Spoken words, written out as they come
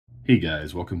Hey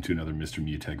guys, welcome to another Mr.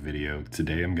 Mutech video.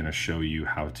 Today I'm going to show you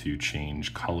how to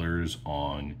change colors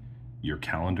on your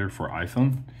calendar for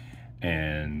iPhone.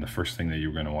 And the first thing that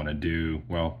you're going to want to do,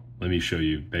 well, let me show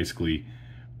you. Basically,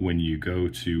 when you go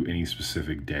to any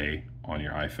specific day on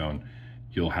your iPhone,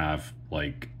 you'll have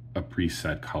like a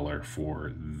preset color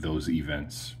for those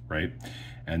events, right?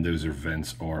 And those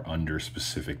events are under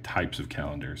specific types of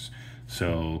calendars.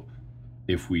 So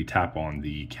if we tap on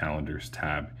the calendars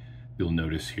tab, you'll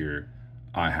notice here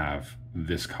I have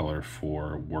this color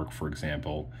for work, for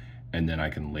example, and then I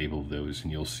can label those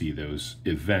and you'll see those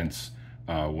events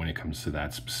when it comes to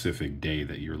that specific day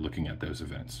that you're looking at those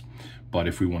events. But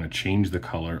if we want to change the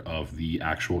color of the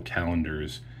actual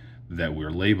calendars that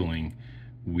we're labeling,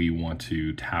 we want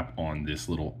to tap on this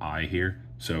little eye here.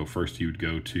 So first you would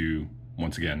go to,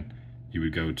 once again, you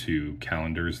would go to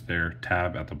calendars there,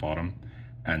 tab at the bottom,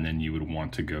 and then you would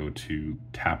want to go to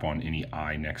tap on any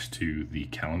eye next to the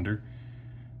calendar.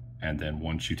 And then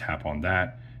once you tap on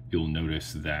that, you'll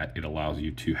notice that it allows you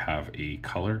to have a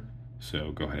color.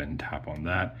 So go ahead and tap on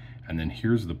that. And then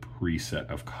here's the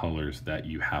preset of colors that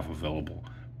you have available,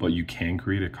 but you can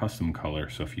create a custom color.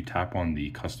 So if you tap on the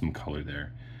custom color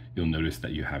there, you'll notice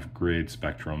that you have grid,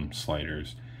 spectrum,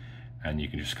 sliders, and you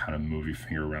can just kind of move your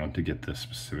finger around to get the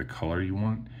specific color you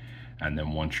want. And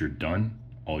then once you're done,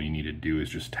 all you need to do is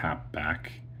just tap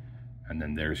back, and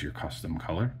then there's your custom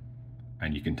color.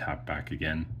 And you can tap back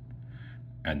again,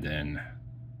 and then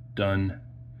done.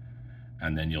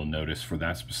 And then you'll notice for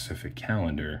that specific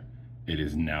calendar, it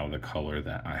is now the color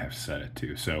that I have set it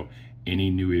to. So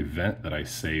any new event that I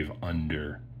save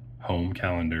under home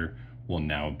calendar will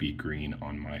now be green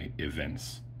on my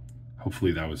events.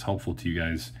 Hopefully that was helpful to you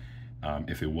guys.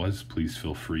 If it was, please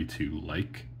feel free to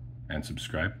like and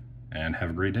subscribe, and have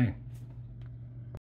a great day.